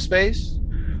than subspace.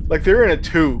 Like, they're in a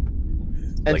tube.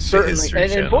 And like certainly,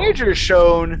 and Voyager is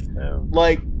shown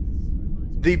like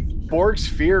the Borg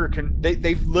sphere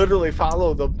they literally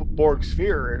follow the Borg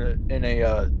sphere in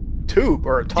a tube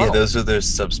or a tunnel. Yeah, those are their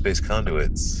subspace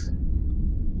conduits,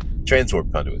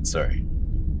 transwarp conduits. Sorry.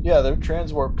 Yeah, they're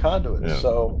transwarp conduits. Yeah.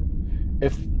 So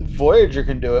if Voyager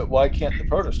can do it, why can't the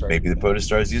Protostar? Maybe the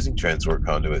Protostar is using transwarp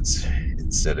conduits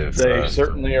instead of. They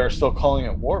certainly are still calling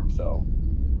it warp, though.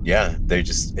 Yeah, they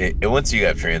just once you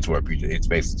have transwarp, it's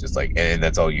basically just like, and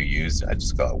that's all you use. I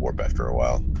just call it warp after a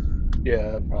while.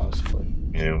 Yeah, possibly.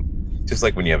 Just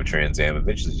like when you have a Trans Am,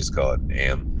 eventually just call it an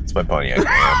Am. It's my Pontiac Am.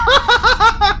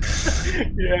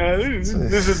 Yeah,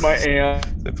 this is my Am.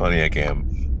 It's a Pontiac Am.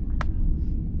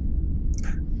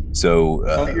 So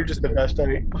you're just the best at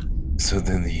it. So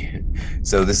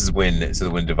this is when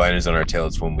Diviner's on our tail.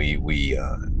 It's when we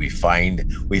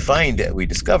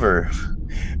discover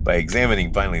by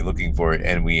examining, finally looking for it,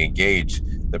 and we engage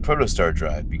the Protostar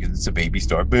drive because it's a baby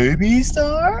star. Baby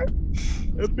star?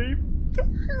 A baby star?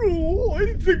 Oh,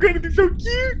 it's going to be so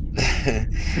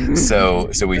cute. So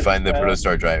we find the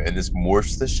Protostar drive, and this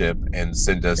morphs the ship and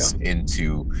sends us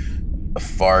into a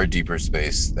far deeper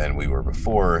space than we were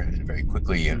before, and very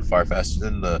quickly and far faster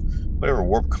than the whatever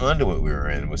warp conduit we were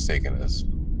in was taking us.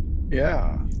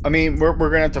 Yeah, I mean, we're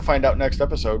gonna have to find out next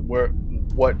episode what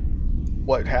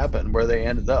happened, where they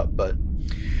ended up, but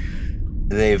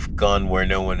they've gone where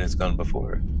no one has gone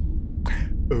before.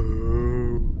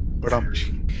 But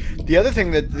the other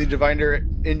thing that the Diviner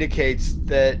indicates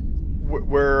that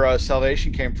where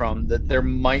Salvation came from, that there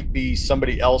might be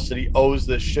somebody else that he owes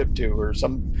this ship to, or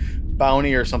some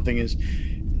bounty or something, is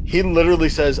he literally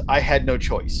says, I had no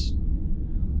choice.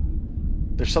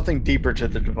 There's something deeper to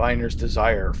the Diviner's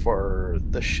desire for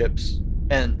the ships,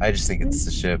 and I just think it's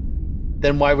the ship.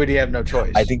 Then why would he have no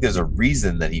choice? I think there's a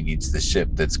reason that he needs the ship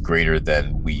that's greater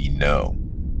than we know.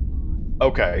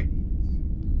 Okay.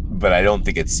 But I don't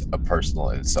think it's a personal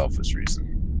and selfish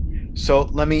reason. So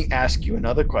let me ask you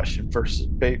another question first,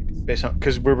 based on,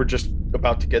 because we were just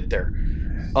about to get there.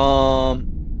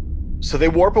 So they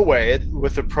warp away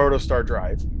with the Protostar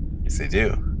drive. Yes, they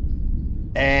do.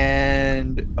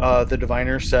 And the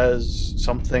Diviner says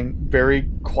something very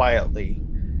quietly.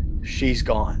 She's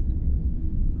gone.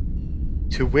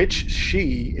 To which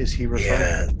she is he referring?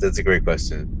 Yeah, that's a great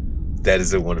question. That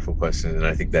is a wonderful question, and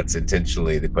I think that's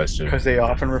intentionally the question. Because they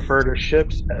often refer to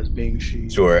ships as being she.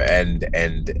 Sure, and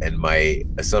my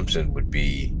assumption would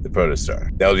be the Protostar.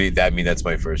 That's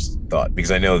my first thought, because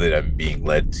I know that I'm being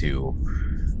led to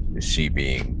she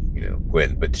being,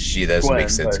 Gwen, but she doesn't make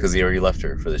sense because he already left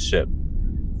her for the ship.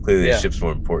 Clearly, the ship's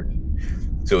more important.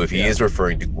 So if he is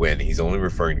referring to Gwen, he's only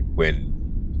referring to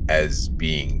Gwen as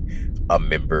being a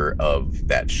member of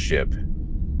that ship.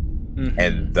 Mm-hmm.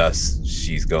 And thus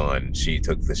she's gone. She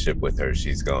took the ship with her.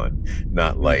 She's gone.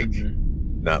 Not like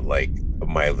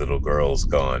my little girl's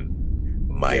gone.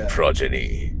 My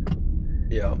progeny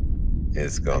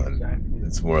is gone. Exactly.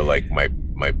 It's more like my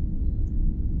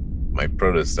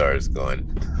Protostar is gone.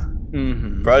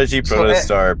 Mm-hmm. Prodigy,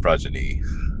 Protostar, progeny.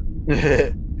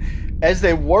 As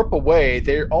they warp away,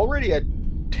 they're already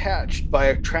attached by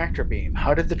a tractor beam.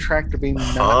 How did the tractor beam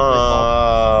not?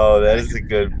 Oh, that is a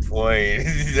good point.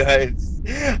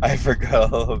 I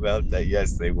forgot all about that.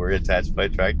 Yes, they were attached by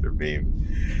tractor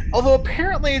beam. Although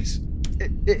apparently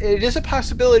it is a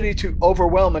possibility to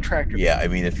overwhelm a tractor beam. Yeah, I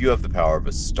mean, if you have the power of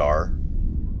a star,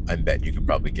 I bet you could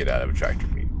probably get out of a tractor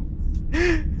beam.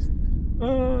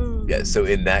 Yeah, so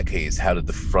in that case, how did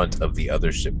the front of the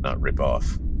other ship not rip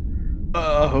off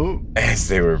as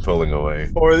they were pulling away?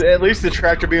 Or at least the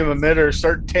tractor beam emitters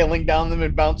start tailing down them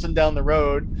and bouncing down the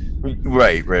road.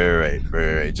 Right.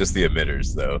 Just the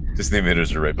emitters, though. Just the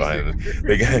emitters are right behind them.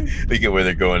 They get where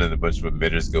they're going, and a bunch of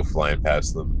emitters go flying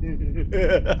past them.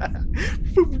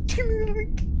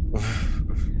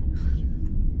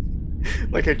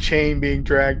 Like a chain being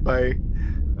dragged by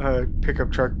a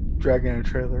pickup truck dragging a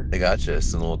trailer. They got you.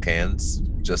 Some little cans.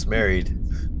 Just married.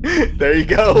 There you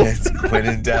go. It's Gwen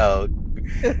and Dow.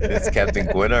 It's Captain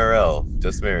Gwen RL.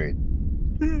 Just married.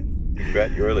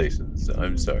 Congratulations.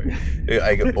 I'm sorry.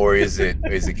 Or is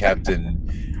it Captain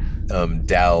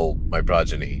Dow, my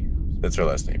progeny? That's her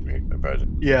last name, right? My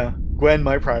progeny. Yeah, Gwen,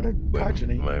 my progeny.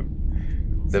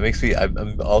 That makes me.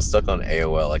 I'm all stuck on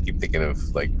AOL. I keep thinking of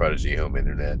like Prodigy Home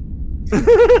Internet.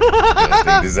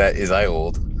 Is I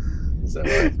old? Is that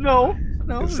right? No.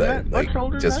 Is that like much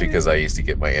older just than because I used to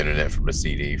get my internet from a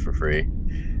CD for free?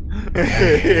 But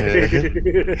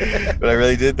I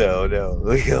really did though. No,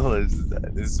 this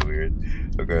is weird.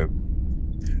 Okay.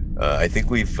 I think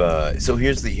we've. So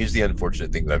here's the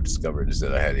unfortunate thing that I've discovered is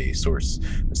that I had a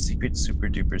secret, super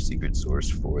duper secret source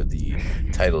for the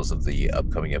titles of the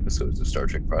upcoming episodes of Star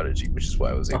Trek Prodigy, which is why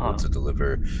I was able to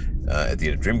deliver at the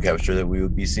end of Dreamcatcher that we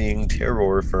would be seeing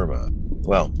Terror Firma.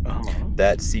 Well,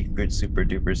 that secret, super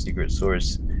duper secret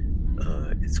source,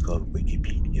 it's called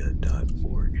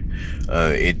Wikipedia.org.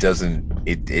 It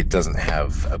doesn't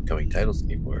have upcoming titles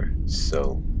anymore,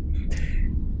 so.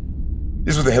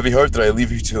 This is with a heavy heart that I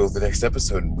leave you till the next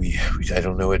episode, and I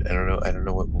don't know what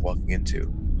we're walking into.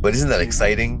 But isn't that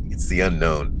exciting? It's the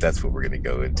unknown. That's what we're gonna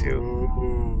go into.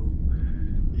 Ooh.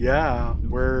 Yeah,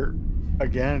 where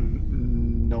again,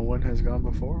 no one has gone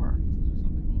before.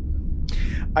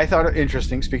 I thought it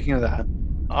interesting. Speaking of that,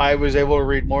 I was able to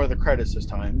read more of the credits this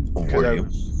time because I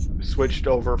switched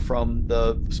over from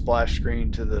the splash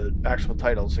screen to the actual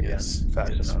titles again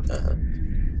fast enough.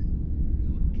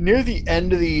 Near the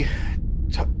end of the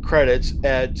credits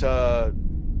at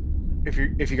if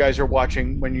you guys are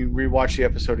watching, when you rewatch the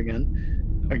episode again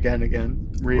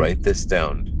write this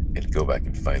down and go back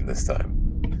and find this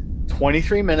time.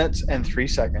 23 minutes and 3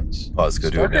 seconds. Pause, go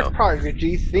do it now.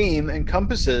 Prodigy theme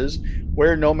encompasses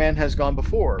Where No Man Has Gone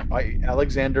Before by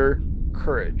Alexander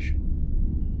Courage.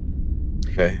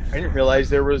 Okay. I didn't realize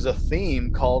there was a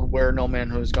theme called Where No Man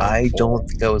Has Gone Before. I don't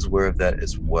think I was aware of that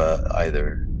as well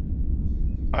either.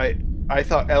 I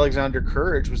thought Alexander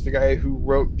Courage was the guy who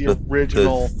wrote the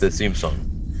original the theme song.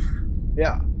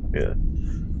 Yeah.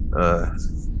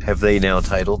 Have they now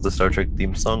titled the Star Trek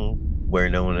theme song Where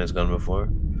No One Has Gone Before?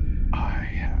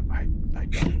 I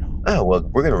don't know. Oh well,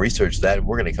 we're gonna research that, and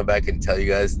we're gonna come back and tell you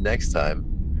guys next time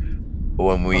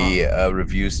when we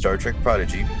review Star Trek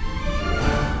Prodigy,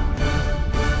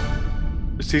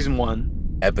 season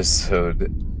 1,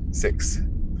 episode 6.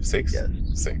 Yes.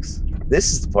 6.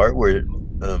 This is the part where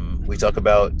we talk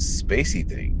about spacey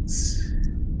things.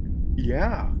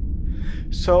 Yeah.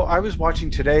 So I was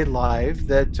watching today live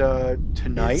that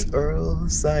tonight. It's Earl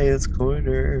Science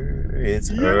Corner.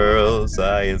 It's Earl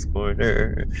Science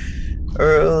Corner.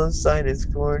 Earl Science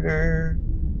Corner.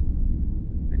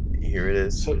 Here it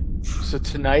is. So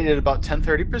tonight at about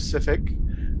 10:30 Pacific,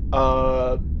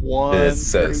 it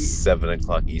says 7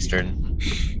 o'clock Eastern.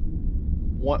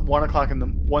 1 o'clock in the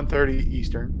 1:30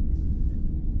 Eastern.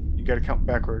 You got to count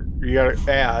backward. You got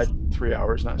to add 3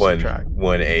 hours, not subtract.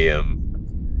 1 a.m.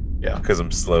 Yeah, because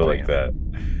I'm slow like that.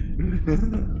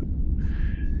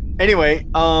 Anyway,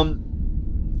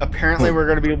 apparently we're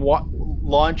going to be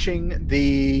launching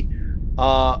the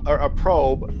a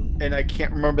probe, and I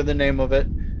can't remember the name of it,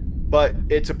 but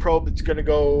it's a probe that's going to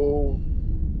go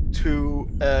to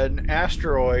an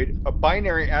asteroid, a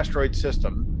binary asteroid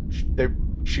system.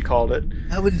 She called it.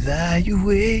 I would lie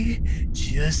away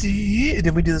just to hear.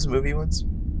 Did we do this movie once?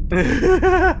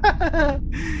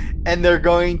 And they're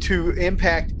going to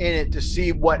impact in it to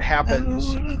see what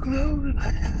happens.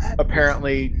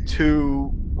 Apparently,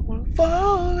 to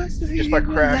just by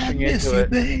crashing into it,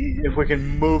 if we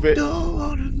can move it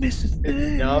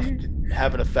enough to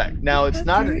have an effect. Now, it's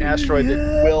not an asteroid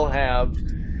that will have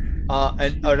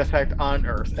an effect on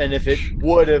Earth, and if it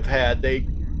would have had, they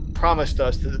promised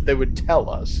us that they would tell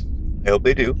us. I hope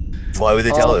they do. Why would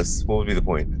they tell us? What would be the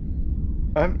point?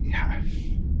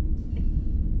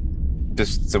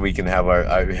 Just so we can have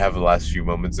have the last few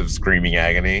moments of screaming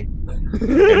agony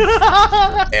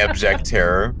and abject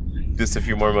terror. Just a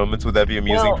few more moments. Would that be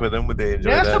amusing for them? Would they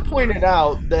enjoy that? NASA pointed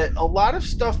out that a lot of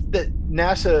stuff that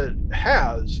NASA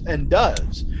has and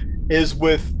does is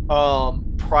with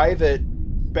private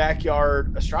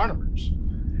backyard astronomers.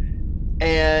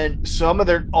 and some of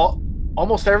their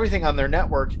almost everything on their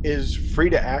network is free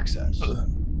to access.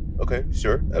 Okay,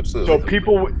 sure, absolutely. So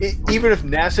people, even if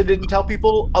NASA didn't tell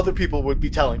people, other people would be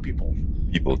telling people.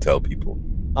 People tell people.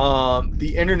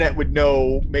 The internet would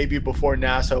know maybe before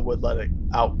NASA would let it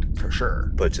out for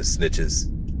sure. Bunch of snitches.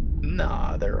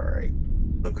 Nah, they're all right.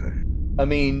 Okay. I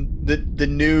mean, the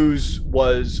news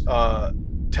was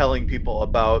telling people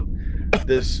about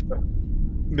this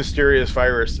mysterious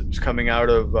virus that was coming out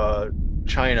of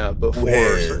China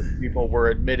before certain people were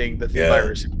admitting that the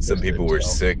virus existed. Some people were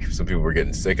sick. Some people were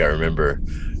getting sick. I remember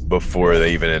before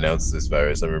they even announced this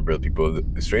virus. I remember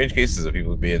strange cases of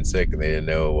people being sick and they didn't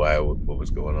know what was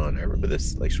going on. I remember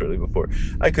this like shortly before.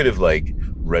 I could have like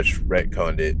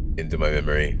retconned it into my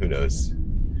memory. Who knows?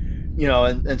 You know,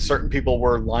 and certain people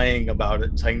were lying about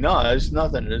it, saying, "No, it's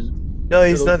nothing.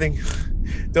 It's nothing.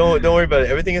 Don't worry about it.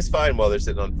 Everything is fine." While they're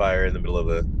sitting on fire in the middle of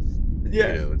a you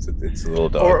know, it's a little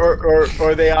dog.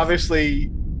 Or they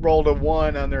obviously rolled a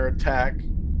 1 on their attack.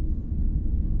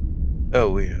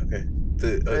 Oh, okay.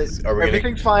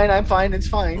 Everything's fine. I'm fine. It's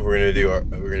fine. We're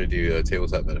gonna do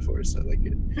tabletop metaphors. I like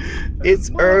it. It's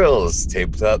Earl's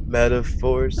tabletop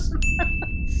metaphors.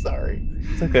 Sorry.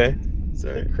 It's okay.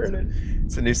 Sorry.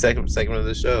 It's a new segment of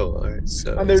the show. All right.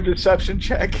 So on their deception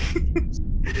check,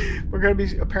 we're gonna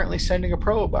be apparently sending a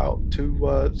probe out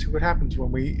to see what happens when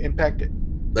we impact it.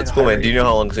 That's cool, man. Do you know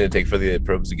how long it's gonna take for the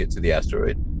probes to get to the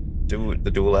asteroid?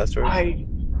 The dual asteroid? I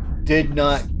did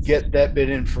not get that bit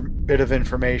of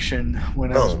information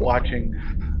when I was watching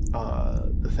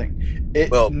the thing.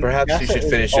 Perhaps you should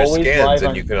finish your scans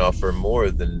and you can offer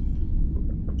more than.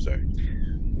 I'm sorry.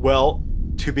 Well,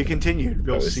 to be continued.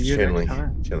 We'll see you next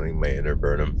time. Channeling my inner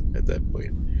Burnham at that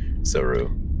point. Saru.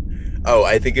 Oh,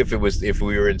 I think if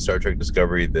we were in Star Trek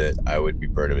Discovery, that I would be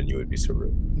Burnham and you would be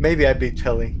Saru. Maybe I'd be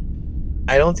Tilly.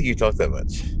 I don't think you talk that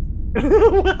much.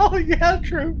 Well, yeah,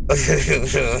 true. but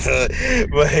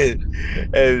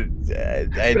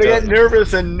I get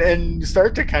nervous and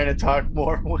start to kind of talk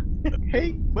more.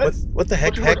 Hey, what the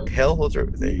heck? Hell? There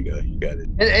you go. You got it.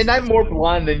 And I'm more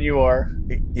blonde than you are.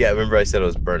 Yeah, remember I said I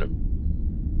was Burnham.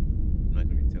 I'm not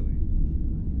gonna be Tilly.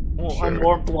 Well, sure. I'm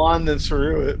more blonde than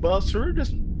Saru. Well, Saru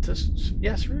doesn't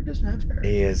have hair.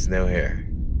 He has no hair.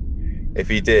 If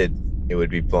he did, it would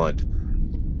be blonde.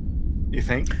 You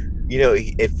think? You know,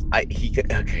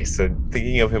 okay, so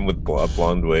thinking of him with a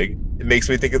blonde wig, it makes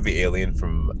me think of the alien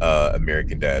from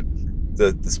American Dad,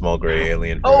 the small gray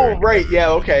alien. Oh, right, yeah,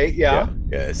 okay, yeah.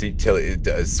 See,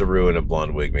 Saru in a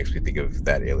blonde wig makes me think of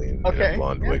that alien in a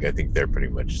blonde wig. I think they're pretty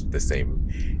much the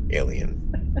same alien,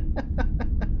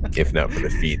 if not for the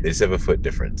feet. They just have a foot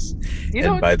difference.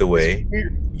 By the way,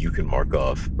 you can mark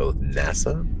off both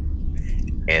NASA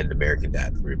and American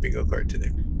Dad for your bingo card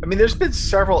today. I mean, there's been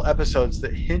several episodes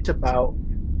that hint about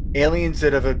aliens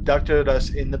that have abducted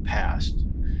us in the past.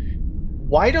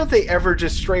 Why don't they ever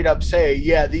just straight up say,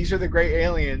 yeah, these are the gray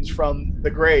aliens from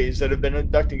the Greys that have been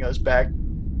abducting us back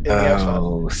in the X-Files?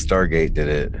 Oh, Stargate did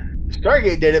it.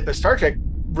 Stargate did it, but Star Trek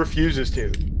refuses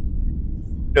to.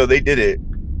 No, they did it.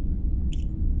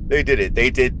 They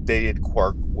did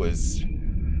Quark was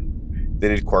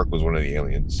one of the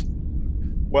aliens.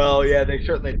 Well, yeah, they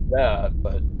certainly did that,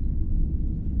 but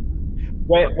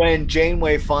when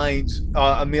Janeway finds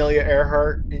Amelia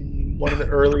Earhart in one of the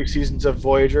early seasons of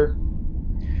Voyager,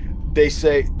 they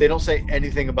don't say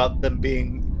anything about them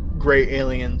being gray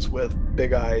aliens with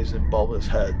big eyes and bulbous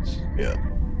heads. Yeah,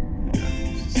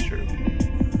 this is true.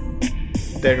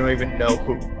 They don't even know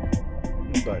who.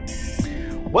 But,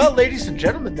 well, ladies and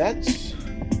gentlemen, that's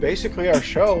basically our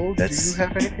show. Do you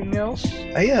have anything else?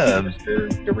 Mr.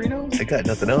 Dorino? I got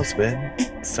nothing else, man.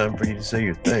 It's time for you to say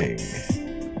your thing.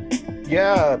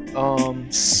 Yeah.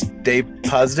 Stay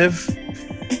positive.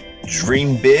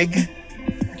 Dream big.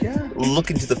 Yeah.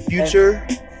 Look into the future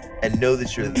and know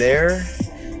that you're there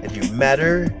and you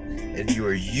matter and you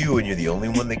are you and you're the only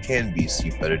one that can be, so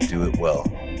you better do it well.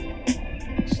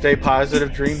 Stay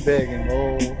positive, dream big, and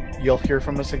you'll hear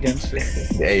from us again soon.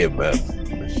 Yeah, man.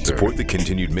 Sure. Support the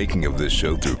continued making of this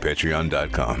show through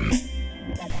patreon.com.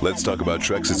 Let's Talk About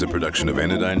Treks is a production of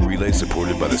Anodyne Relay,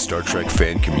 supported by the Star Trek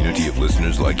fan community of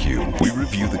listeners like you. We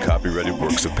review the copyrighted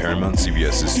works of Paramount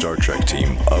CBS's Star Trek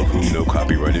team, of whom no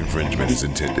copyright infringement is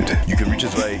intended. You can reach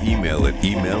us via email at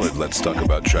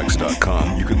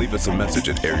letstalkabouttreks.com. You can leave us a message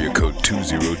at area code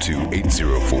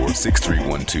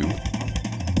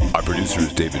 202-804-6312. Our producer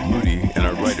is David Moody, and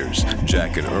our writers,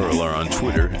 Jack and Earl, are on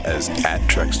Twitter as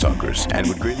 @TreksTalkers, and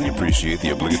would greatly appreciate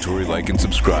the obligatory like and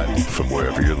subscribe from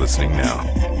wherever you're listening now.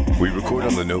 We record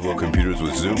on Lenovo computers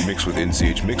with Zoom, mix with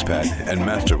NCH Mixpad, and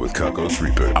master with Kakos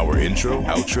Reaper. Our intro,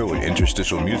 outro, and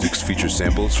interstitial musics feature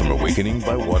samples from Awakening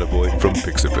by Waterboy from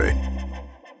Pixabay.